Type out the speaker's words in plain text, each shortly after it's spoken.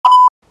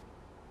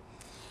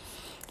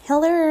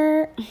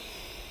Hello.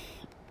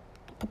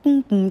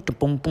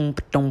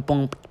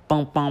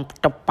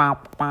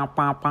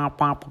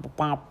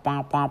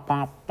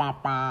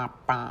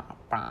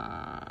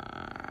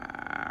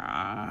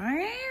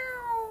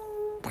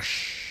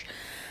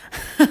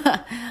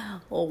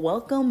 Well,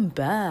 welcome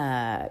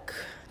back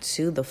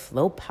to the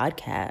Flow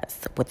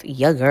Podcast with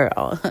your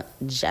girl,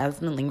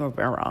 Jasmine Ling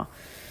Rivera.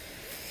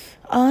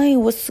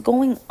 What's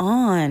going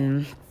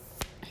on?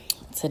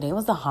 Today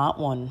was a hot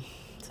one.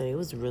 Today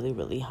was really,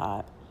 really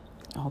hot.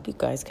 I hope you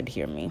guys could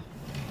hear me.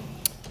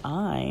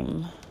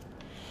 I'm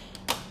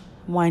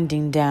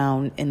winding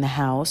down in the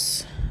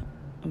house,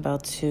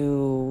 about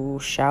to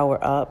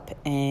shower up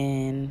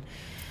and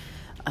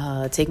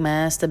take my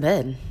ass to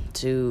bed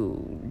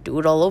to do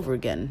it all over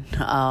again.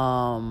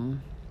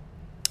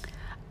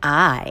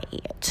 I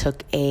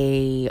took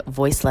a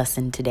voice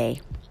lesson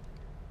today,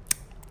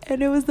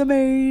 and it was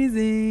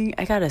amazing.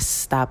 I gotta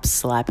stop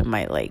sucking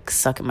my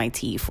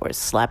teeth or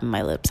slapping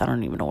my lips. I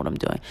don't even know what I'm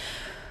doing,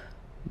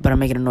 but I'm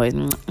making a noise.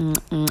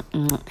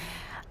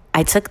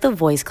 I took the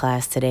voice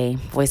class today,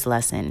 voice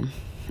lesson,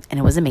 and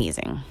it was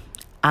amazing.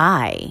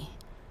 I've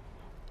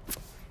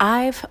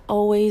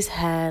always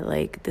had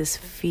this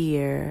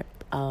fear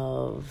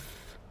of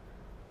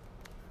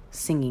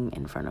singing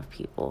in front of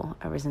people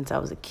ever since I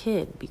was a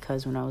kid,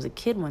 because when I was a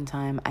kid one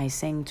time I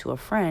sang to a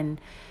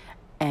friend,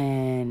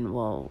 and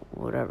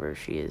whatever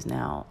she is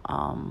now,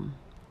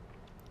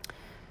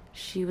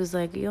 she was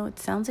like, it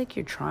sounds like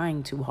you're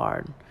trying too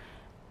hard.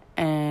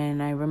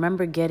 And I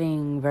remember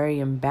getting very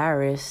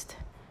embarrassed,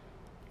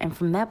 and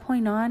from that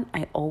point on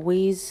I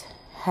always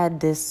had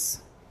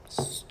this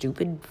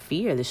stupid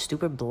fear, this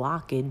stupid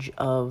blockage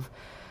of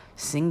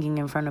singing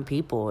in front of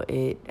people.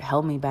 It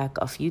held me back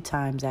a few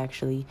times,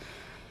 actually.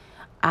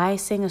 I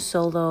sang a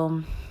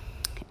solo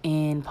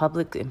in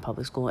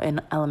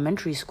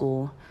elementary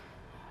school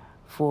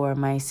for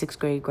my 6th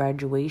grade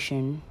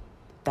graduation.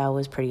 That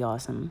was pretty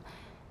awesome.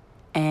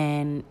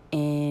 And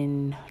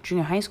in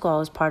junior high school, I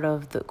was part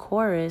of the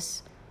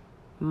chorus.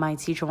 My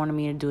teacher wanted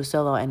me to do a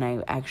solo, and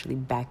I actually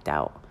backed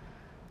out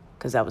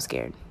because I was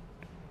scared.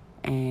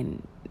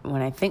 And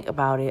when I think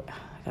about it,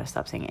 I gotta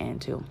stop saying and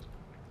too.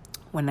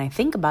 When I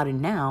think about it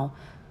now,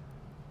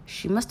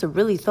 she must have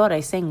really thought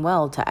I sang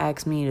well to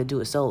ask me to do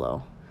a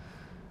solo.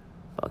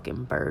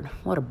 Fucking bird.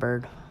 What a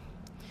bird.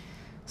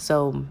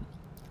 So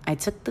I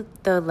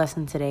took the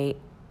lesson today,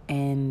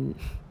 and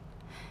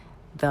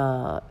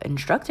the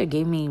instructor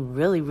gave me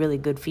really, really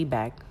good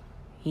feedback.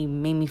 He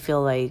made me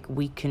feel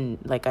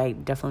like I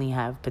definitely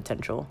have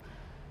potential.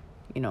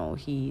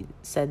 He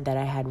said that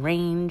I had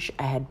range,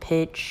 I had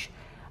pitch,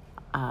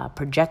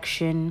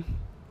 projection,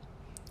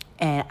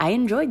 and I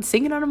enjoyed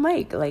singing on a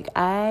mic.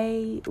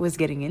 I was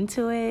getting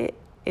into it.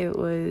 It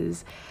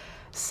was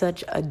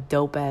such a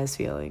dope-ass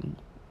feeling.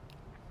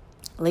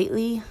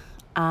 Lately,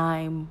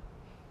 I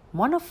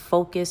want to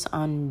focus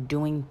on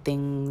doing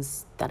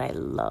things that I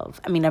love.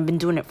 I mean, I've been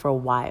doing it for a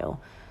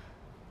while,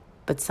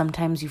 but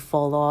sometimes you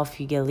fall off,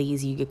 you get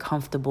lazy, you get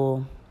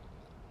comfortable.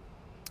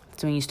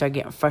 That's when you start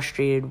getting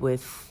frustrated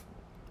with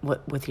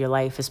your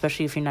life,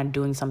 especially if you're not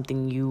doing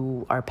something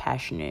you are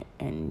passionate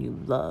and you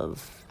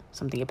love,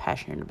 something you're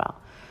passionate about.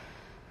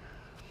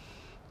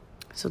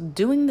 So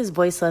doing this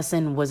voice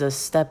lesson was a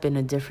step in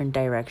a different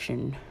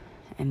direction,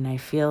 and I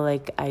feel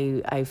like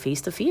I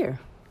faced a fear.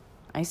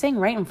 I sang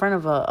right in front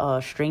of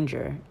a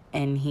stranger,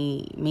 and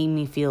he made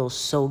me feel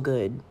so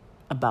good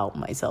about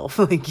myself.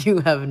 You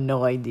have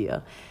no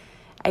idea.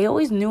 I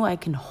always knew I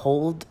can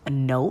hold a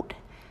note,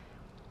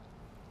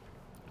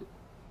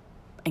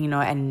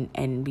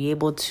 and be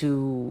able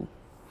to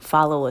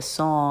follow a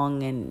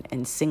song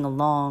and sing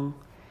along.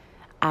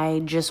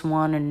 I just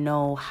want to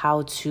know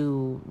how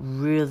to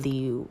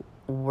really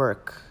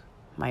work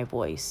my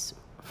voice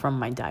from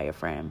my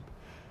diaphragm.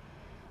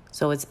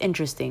 So it's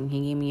interesting.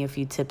 He gave me a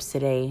few tips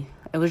today.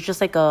 It was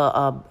just like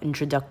a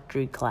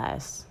introductory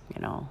class,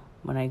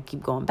 When I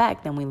keep going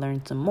back, then we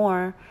learn some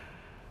more,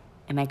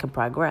 and I can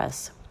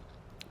progress.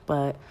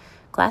 But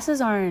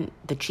classes aren't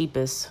the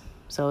cheapest,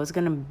 so it's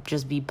going to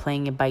just be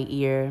playing it by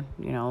ear,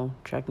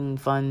 checking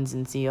funds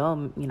and see,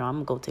 I'm going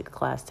to go take a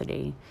class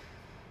today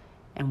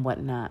and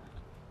whatnot.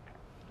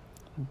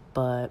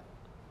 But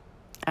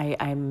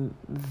I'm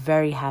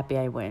very happy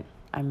I went.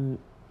 I'm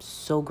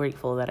so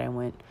grateful that I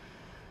went,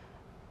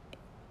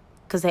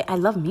 because I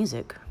love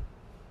music.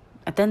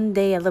 At the end of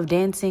the day, I love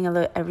dancing. I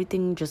love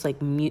everything. Just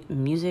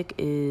music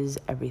is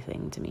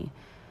everything to me.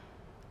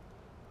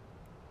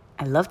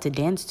 I love to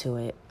dance to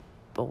it.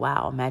 But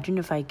wow, imagine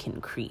if I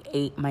can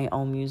create my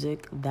own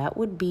music. That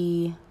would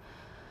be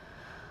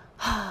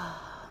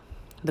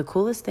the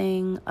coolest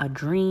thing, a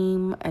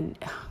dream. And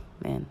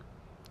man,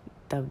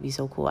 that would be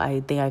so cool.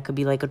 I think I could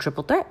be like a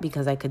triple threat,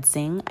 because I could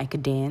sing, I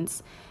could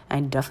dance.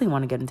 I definitely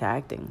want to get into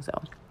acting.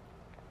 So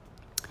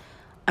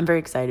I'm very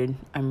excited.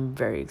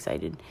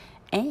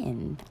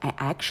 And I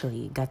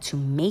actually got to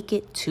make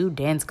it to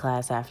dance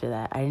class after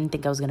that. I didn't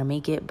think I was going to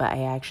make it, but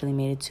I actually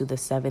made it to the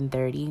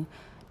 7:30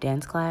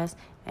 dance class.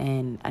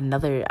 And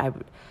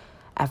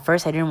at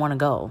first I didn't want to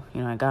go.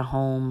 I got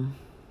home,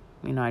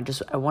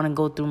 I want to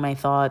go through my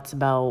thoughts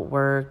about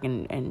work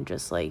and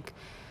just like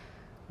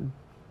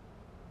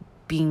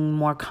being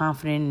more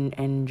confident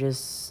and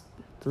just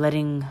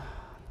letting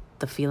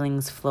the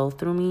feelings flow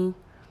through me.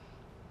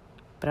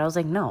 But I was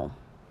like, no,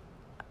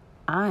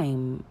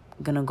 I'm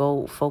going to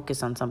go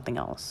focus on something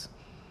else.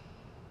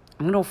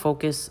 I'm going to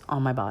focus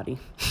on my body.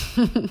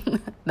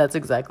 That's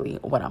exactly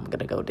what I'm going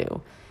to go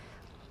do.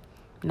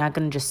 I'm not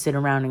going to just sit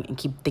around and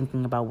keep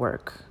thinking about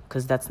work,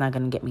 because that's not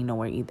going to get me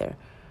nowhere either.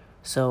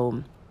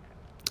 So,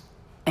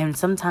 and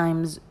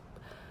sometimes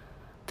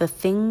the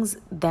things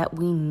that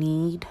we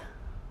need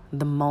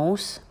the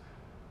most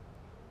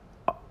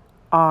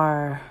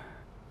are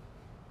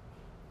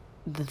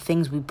the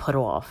things we put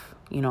off.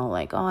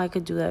 Like, oh, I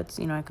could do that.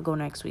 I could go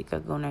next week.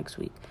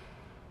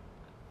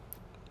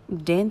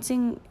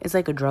 Dancing is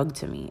like a drug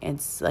to me.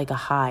 It's like a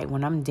high.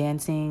 When I'm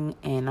dancing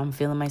and I'm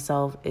feeling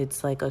myself,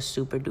 it's like a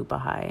super duper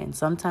high. And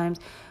sometimes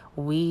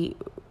we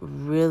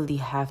really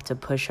have to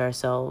push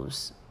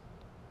ourselves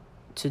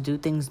to do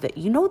things that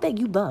you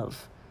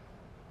love.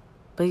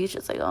 But you're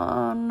just like,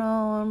 oh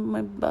no,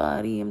 my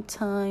body, I'm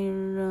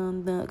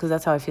tired. Because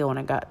that's how I felt when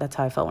I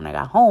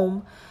got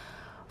home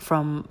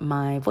from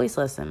my voice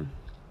lesson.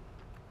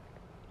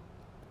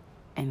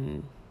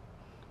 And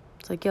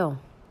it's like, yo,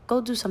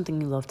 go do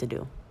something you love to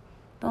do.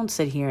 Don't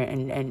sit here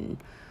and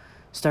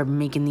start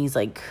making these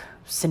like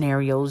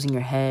scenarios in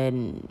your head.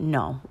 And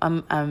no,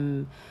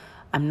 I'm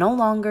no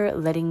longer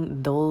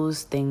letting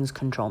those things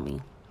control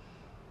me.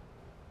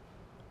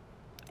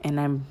 And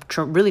I'm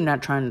really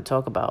not trying to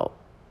talk about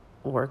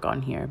work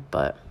on here,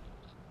 but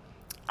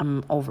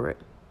I'm over it.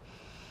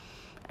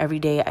 Every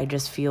day I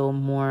just feel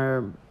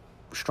more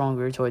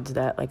stronger towards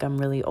that. Like, I'm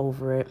really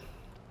over it.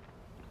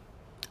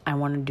 I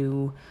want to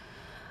do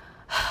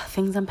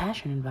things I'm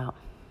passionate about.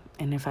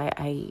 And if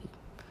I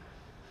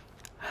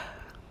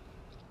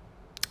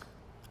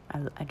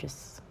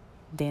just,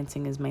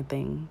 dancing is my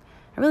thing.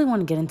 I really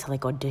want to get into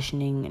like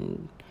auditioning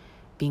and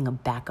being a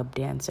backup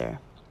dancer.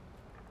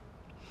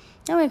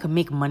 Now I can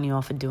make money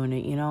off of doing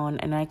it,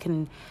 and I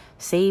can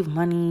save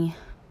money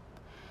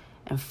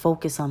and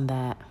focus on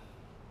that.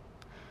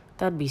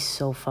 That'd be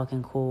so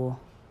fucking cool.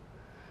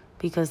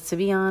 Because to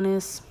be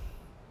honest,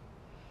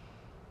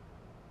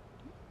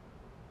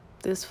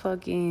 this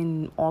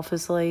fucking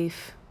office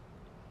life,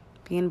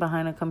 being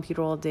behind a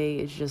computer all day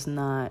is just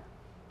not,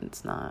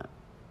 it's not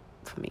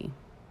for me.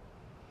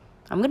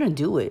 I'm going to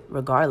do it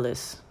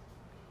regardless.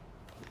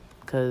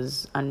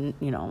 Because I'm,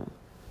 you know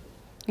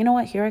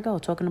what? Here I go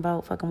talking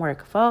about fucking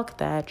work. Fuck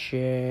that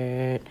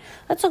shit.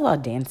 Let's talk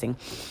about dancing.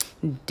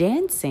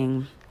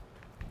 Dancing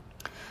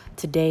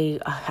today,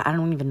 I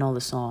don't even know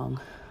the song,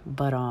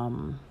 but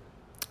our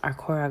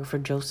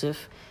choreographer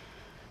Joseph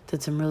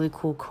did some really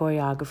cool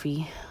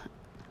choreography.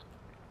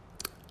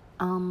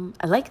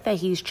 I like that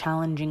he's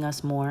challenging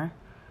us more.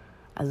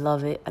 I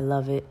love it.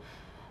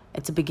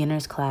 It's a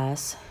beginner's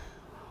class.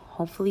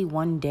 Hopefully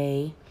one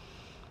day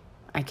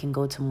I can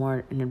go to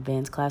more an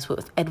advanced class.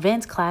 With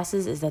advanced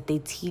classes is that they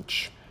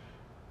teach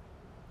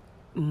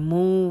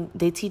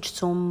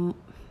so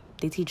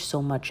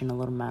much in a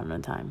little amount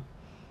of time.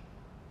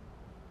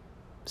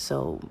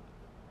 So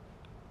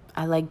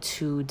I like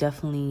to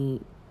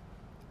definitely,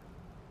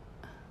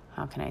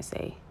 how can I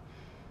say,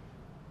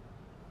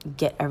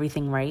 get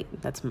everything right.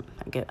 I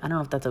don't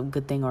know if that's a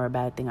good thing or a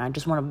bad thing. I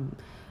just want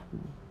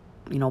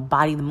to,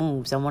 body the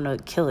moves. I want to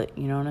kill it.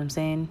 You know what I'm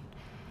saying?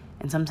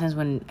 And sometimes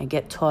when I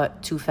get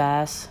taught too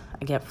fast,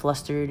 I get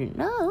flustered and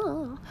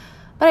no.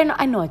 But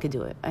I know I could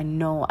do it. I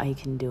know I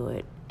can do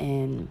it.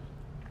 And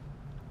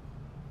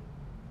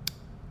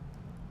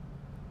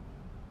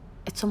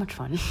it's so much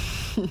fun.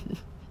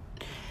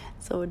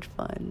 So much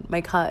fun.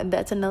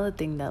 That's another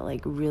thing that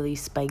like really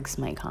spikes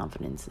my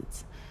confidence.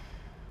 It's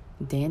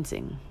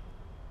dancing,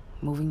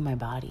 moving my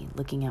body,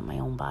 looking at my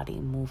own body,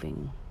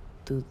 moving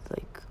through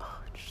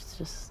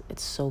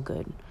it's so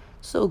good.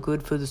 So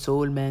good for the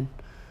soul, man.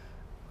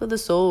 For the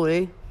soul,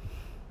 eh?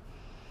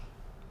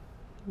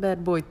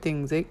 Bad boy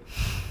things, eh?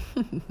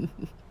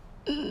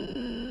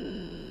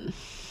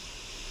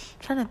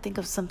 Trying to think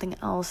of something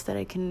else that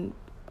I can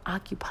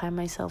occupy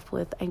myself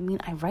with. I mean,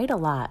 I write a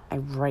lot.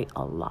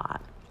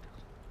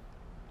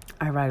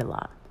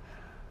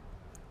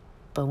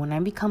 But when I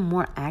become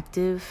more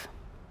active,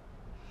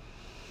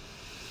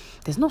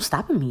 there's no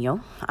stopping me,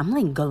 yo. I'm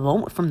like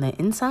glow from the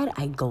inside.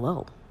 I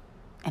glow,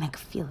 and I can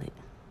feel it.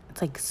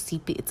 It's like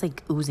seeping. It's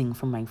like oozing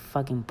from my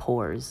fucking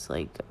pores.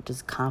 Like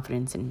just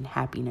confidence and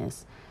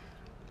happiness.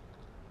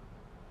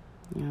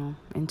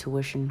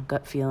 Intuition,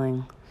 gut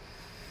feeling.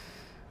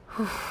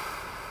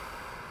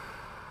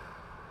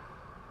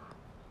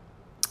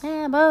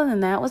 Yeah, but other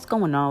than that, what's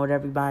going on with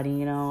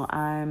everybody?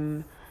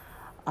 I'm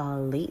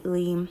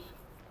lately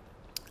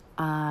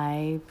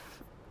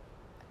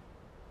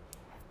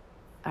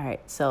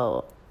Alright,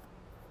 so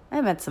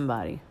I met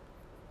somebody.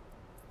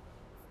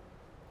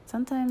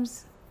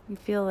 Sometimes you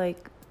feel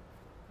like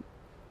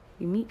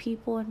you meet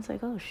people and it's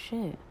like, oh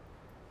shit,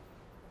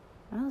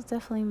 I was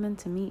definitely meant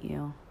to meet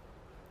you.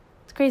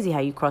 It's crazy how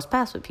you cross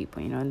paths with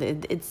people,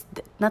 it's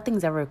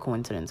nothing's ever a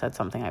coincidence. That's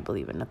something I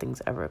believe in.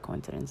 Nothing's ever a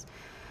coincidence.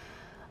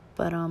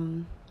 But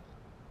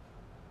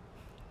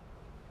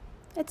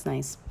it's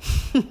nice.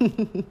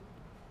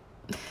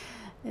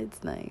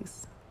 It's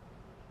nice.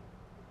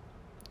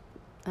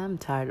 I'm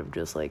tired of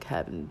just like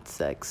having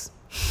sex.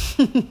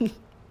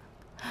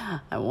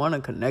 I want to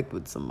connect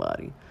with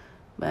somebody.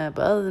 But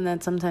other than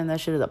that, sometimes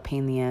that shit is a pain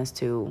in the ass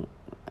too.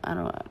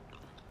 I'm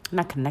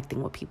not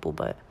connecting with people,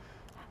 but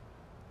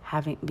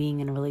being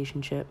in a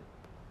relationship.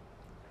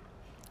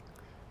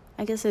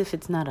 I guess if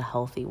it's not a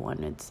healthy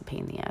one, it's a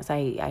pain in the ass.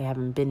 I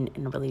haven't been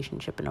in a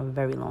relationship in a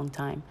very long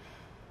time.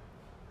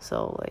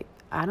 So, like,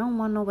 I don't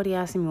want nobody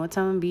asking me what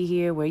time I'll be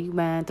here, where you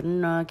at,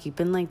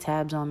 keeping, like,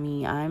 tabs on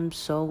me. I'm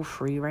so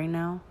free right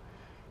now.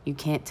 You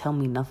can't tell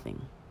me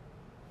nothing.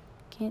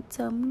 Can't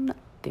tell me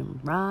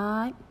nothing,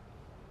 right?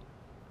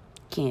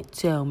 Can't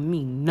tell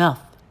me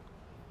nothing.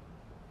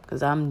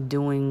 Because I'm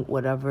doing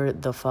whatever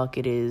the fuck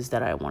it is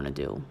that I want to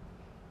do.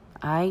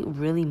 I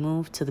really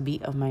move to the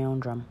beat of my own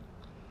drum.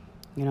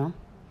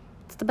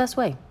 It's the best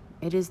way.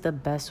 It is the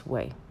best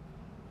way.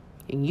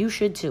 And you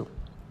should too.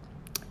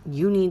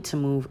 You need to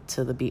move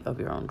to the beat of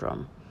your own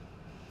drum.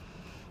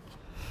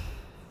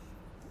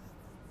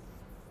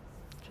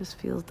 Just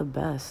feels the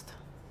best.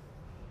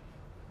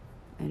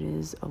 It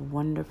is a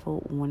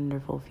wonderful,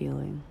 wonderful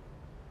feeling.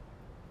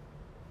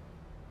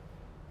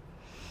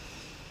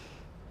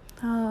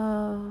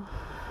 I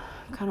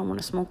kind of want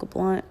to smoke a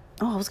blunt.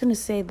 Oh, I was going to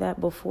say that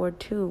before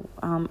too.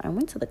 I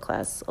went to the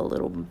class a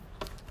little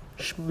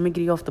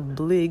schmiggity off the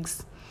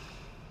bligs.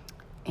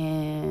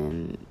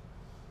 And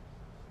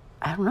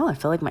I don't know. I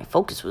felt like my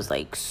focus was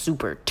like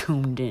super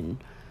tuned in.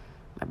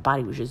 My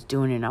body was just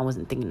doing it and I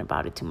wasn't thinking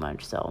about it too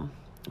much. So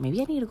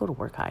maybe I need to go to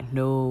work high.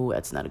 No,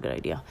 that's not a good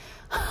idea.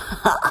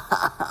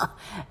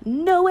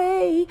 No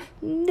way.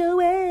 No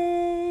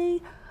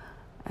way.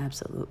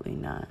 Absolutely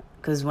not.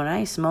 Because when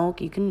I smoke,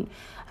 you can,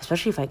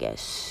 especially if I get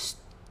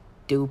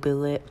stupid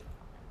lit,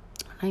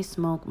 when I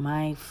smoke,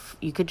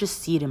 you could just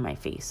see it in my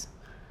face.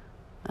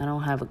 I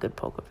don't have a good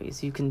poker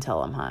face. You can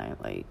tell I'm high.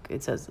 Like,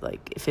 it says,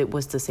 like, if it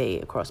was to say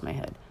across my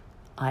head,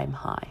 I'm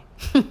high.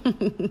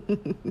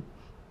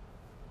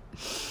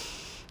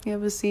 You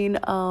ever seen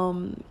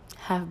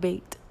Half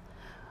Baked?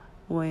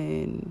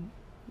 When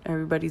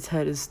everybody's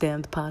head is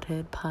stamped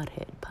pothead.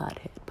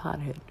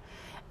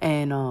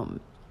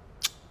 And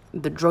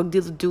the drug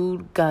dealer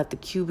dude got the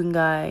Cuban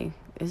guy.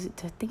 I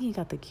think he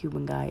got the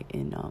Cuban guy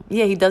in.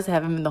 Yeah, he does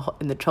have him in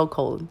the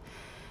chokehold.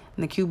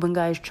 And the Cuban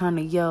guy is trying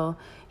to yell,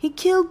 "He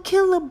killed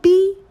Killer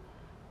B."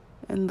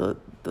 And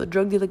the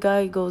drug dealer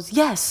guy goes,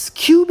 "Yes,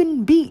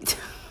 Cuban beat."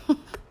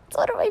 It's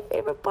one of my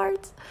favorite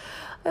parts.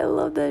 I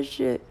love that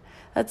shit.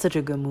 That's such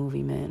a good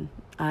movie, man.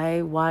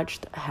 I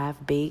watched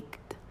Half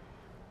Baked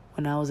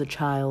when I was a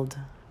child,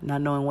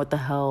 not knowing what the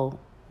hell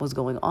was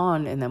going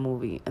on in that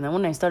movie. And then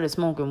when I started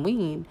smoking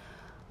weed,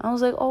 I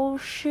was like, oh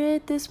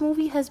shit, this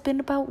movie has been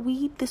about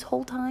weed this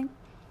whole time.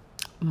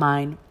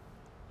 Mind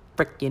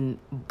freaking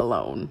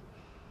blown.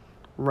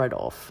 Right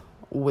off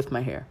with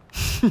my hair.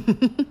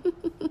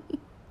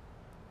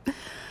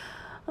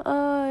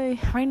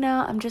 Right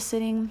now, I'm just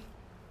sitting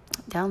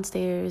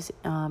downstairs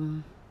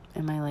in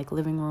my like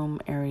living room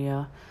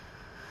area,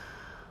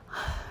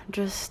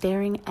 just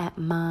staring at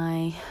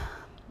my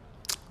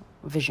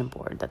vision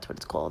board. That's what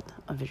it's called,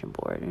 a vision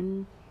board,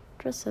 and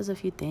just says a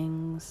few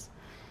things: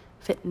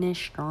 fitness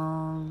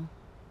strong,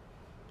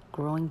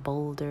 growing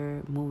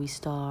bolder, movie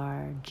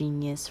star,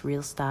 genius,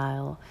 real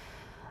style,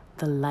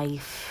 the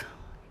life,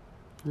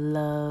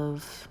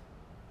 love,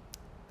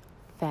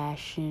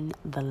 fashion,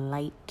 the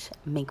light,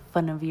 make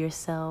fun of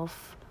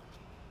yourself,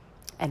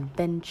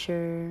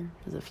 adventure.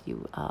 There's a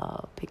few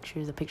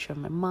pictures, a picture of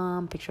my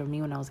mom, picture of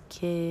me when I was a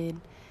kid,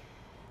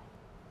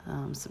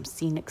 some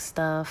scenic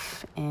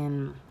stuff.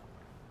 And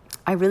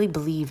I really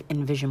believe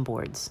in vision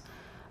boards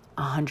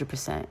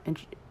 100%.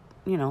 And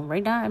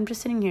right now I'm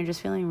just sitting here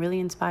just feeling really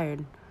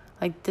inspired.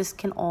 Like, this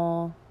can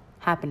all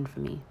happen for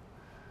me.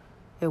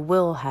 It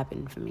will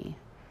happen for me.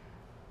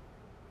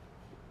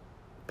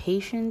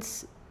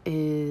 Patience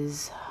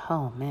is,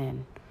 oh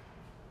man,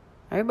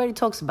 everybody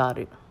talks about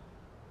it,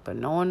 but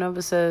no one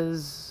ever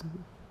says,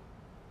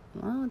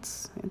 well,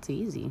 it's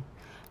easy.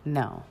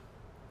 No,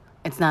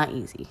 it's not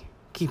easy.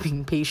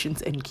 Keeping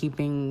patience and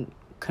keeping,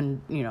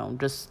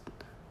 just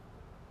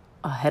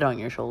a head on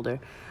your shoulder.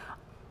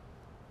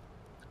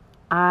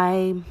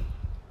 No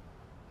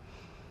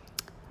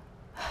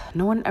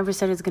one ever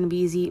said it's going to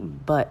be easy,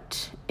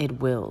 but it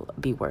will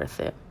be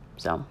worth it.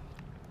 So,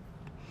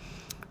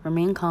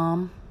 remain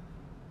calm.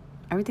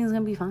 Everything's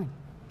going to be fine.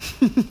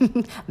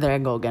 There I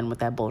go again with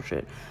that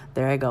bullshit.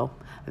 There I go.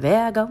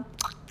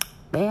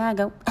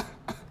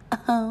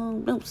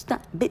 Oh, don't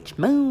stop, bitch,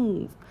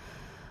 move.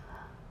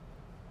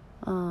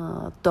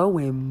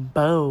 Throwing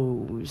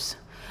bows.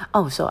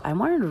 Oh, so I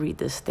wanted to read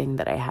this thing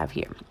that I have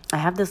here. I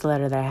have this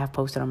letter that I have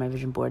posted on my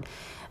vision board.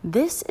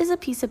 This is a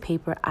piece of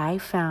paper I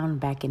found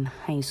back in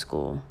high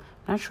school.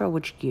 Not sure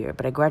which year,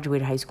 but I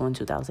graduated high school in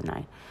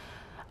 2009.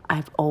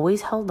 I've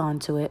always held on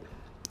to it.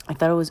 I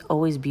thought it was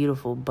always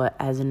beautiful, but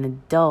as an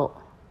adult,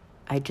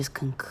 I just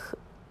can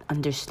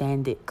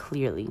understand it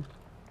clearly.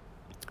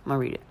 I'm going to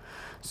read it.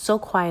 So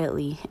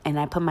quietly, and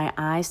I put my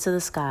eyes to the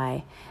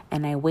sky,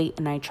 and I wait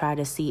and I try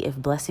to see if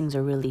blessings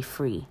are really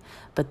free.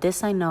 But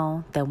this I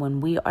know, that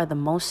when we are the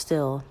most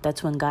still,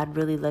 that's when God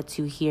really lets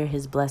you hear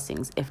his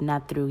blessings. If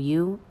not through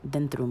you,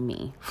 then through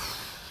me.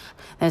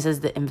 And it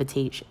says the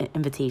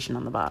invitation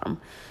on the bottom.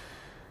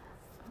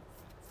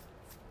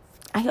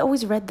 I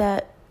always read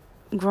that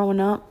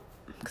growing up,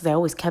 because I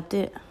always kept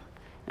it.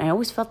 And I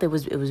always felt it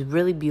was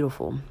really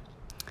beautiful.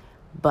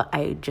 But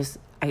I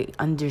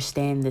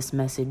understand this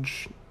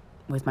message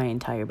with my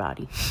entire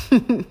body.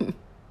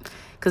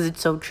 Because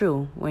it's so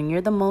true. When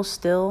you're the most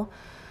still,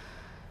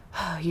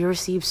 you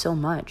receive so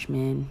much,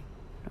 man.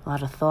 A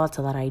lot of thoughts,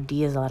 a lot of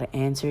ideas, a lot of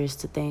answers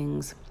to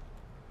things.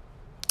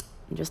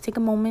 And just take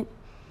a moment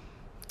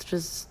to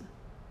just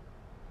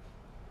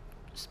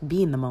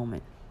be in the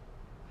moment.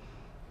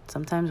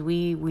 Sometimes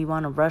we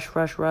want to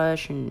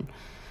rush, and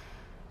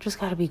just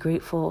got to be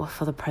grateful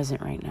for the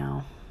present right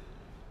now.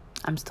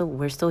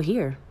 We're still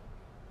here.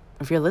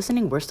 If you're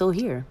listening, we're still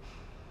here.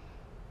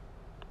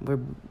 We're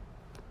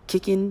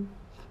kicking,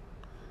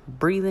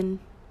 breathing,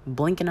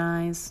 blinking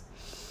eyes,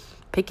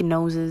 picking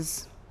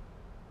noses,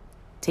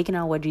 taking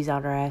our wedgies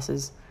out our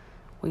asses.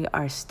 We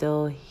are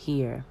still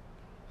here.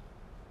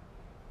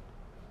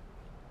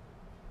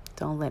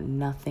 Don't let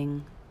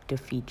nothing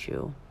defeat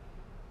you.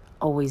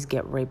 Always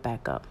get right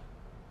back up.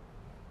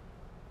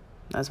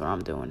 That's what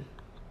I'm doing.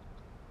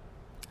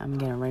 I'm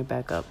getting right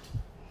back up.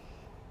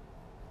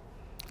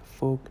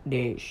 Fuck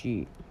that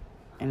shit.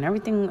 And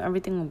everything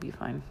will be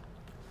fine.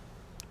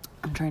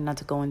 I'm trying not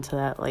to go into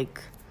that,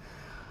 like,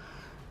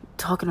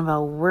 talking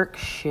about work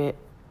shit.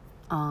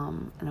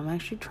 And I'm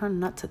actually trying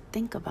not to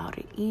think about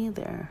it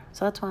either.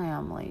 So that's why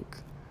I'm, like,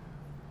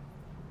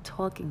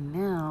 talking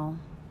now.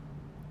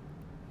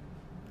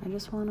 I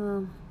just want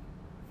to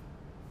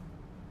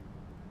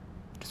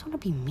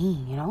be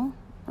me, you know?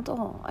 That's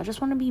all. I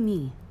just want to be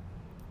me.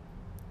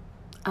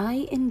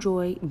 I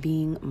enjoy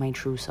being my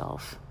true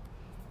self.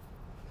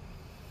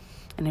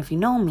 And if you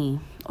know me,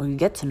 or you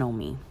get to know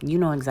me, you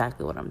know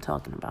exactly what I'm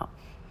talking about.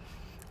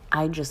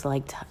 I just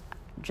like to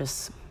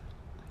just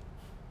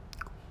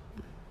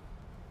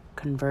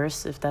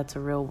converse, if that's a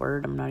real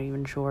word. I'm not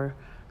even sure.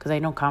 Because I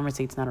know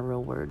conversate's not a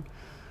real word.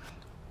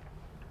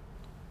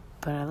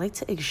 But I like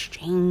to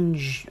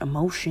exchange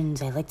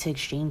emotions. I like to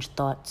exchange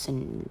thoughts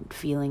and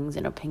feelings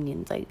and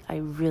opinions. I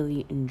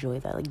really enjoy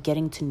that. Like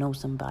getting to know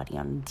somebody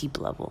on a deep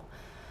level.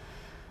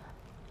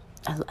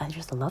 I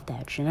just love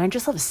that shit. And I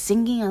just love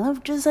singing. I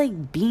love just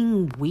like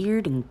being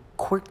weird and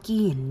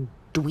quirky and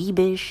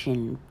dweebish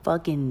and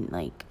fucking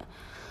like,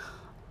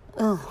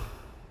 ugh.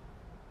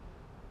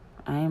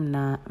 I am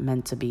not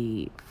meant to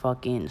be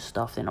fucking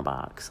stuffed in a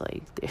box.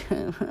 Like,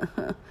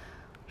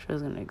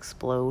 shit's gonna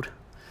explode.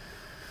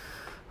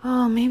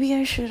 Oh, maybe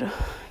I should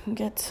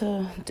get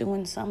to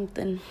doing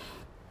something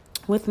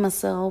with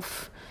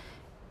myself.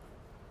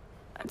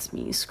 That's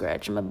me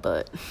scratching my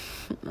butt.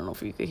 I don't know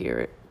if you could hear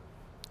it.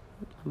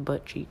 My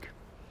butt cheek.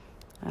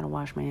 I gotta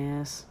wash my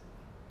ass.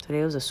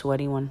 Today was a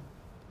sweaty one.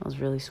 I was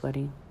really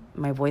sweaty.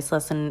 My voice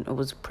lesson, it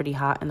was pretty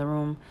hot in the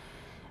room.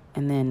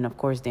 And then, of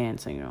course,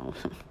 dancing, you know.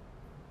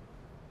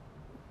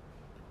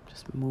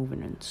 Just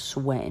moving and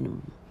sweating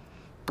and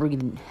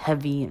breathing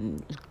heavy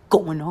and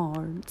going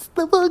hard. It's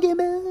the fucking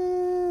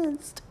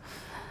best.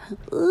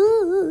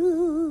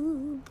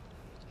 Ooh.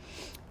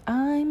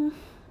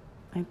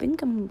 I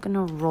think I'm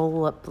gonna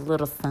roll up a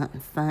little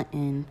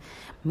something,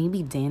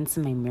 maybe dance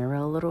in my mirror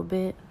a little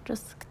bit.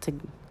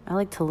 I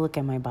like to look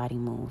at my body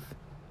move.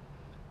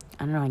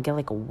 I don't know, I get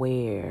like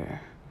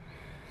aware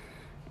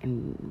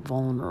and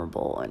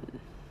vulnerable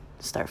and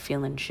start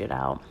feeling shit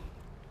out.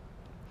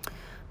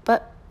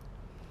 But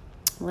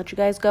I'll let you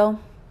guys go.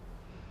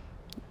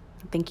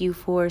 Thank you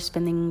for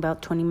spending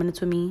about 20 minutes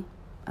with me.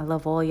 I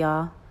love all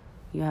y'all.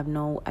 You have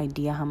no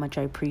idea how much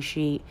I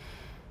appreciate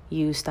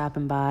you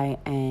stopping by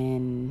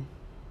and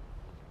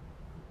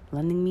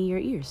lending me your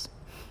ears.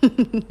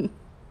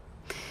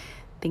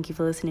 Thank you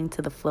for listening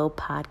to the Flow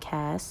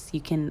Podcast.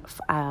 You can,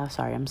 I'm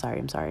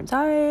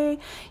sorry.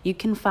 You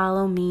can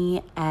follow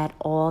me at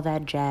All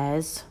That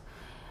Jazz,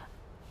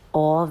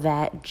 All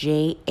That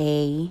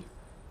JAZS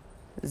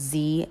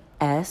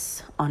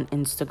on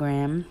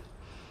Instagram.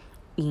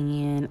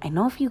 And I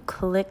know if you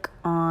click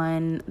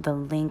on the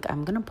link,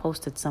 I'm going to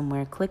post it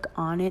somewhere. Click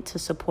on it to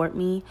support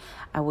me.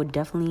 I would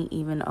definitely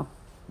even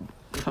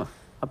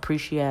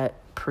appreciate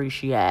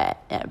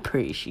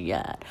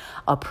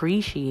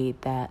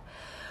that.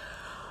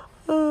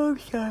 Oh, I'm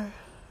sorry.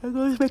 There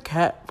goes my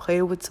cat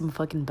playing with some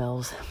fucking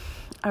bells.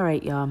 All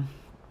right, y'all.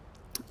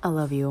 I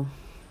love you.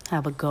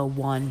 Have a good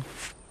one.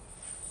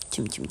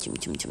 Chum, chum, chum,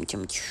 chum, chum,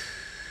 chum.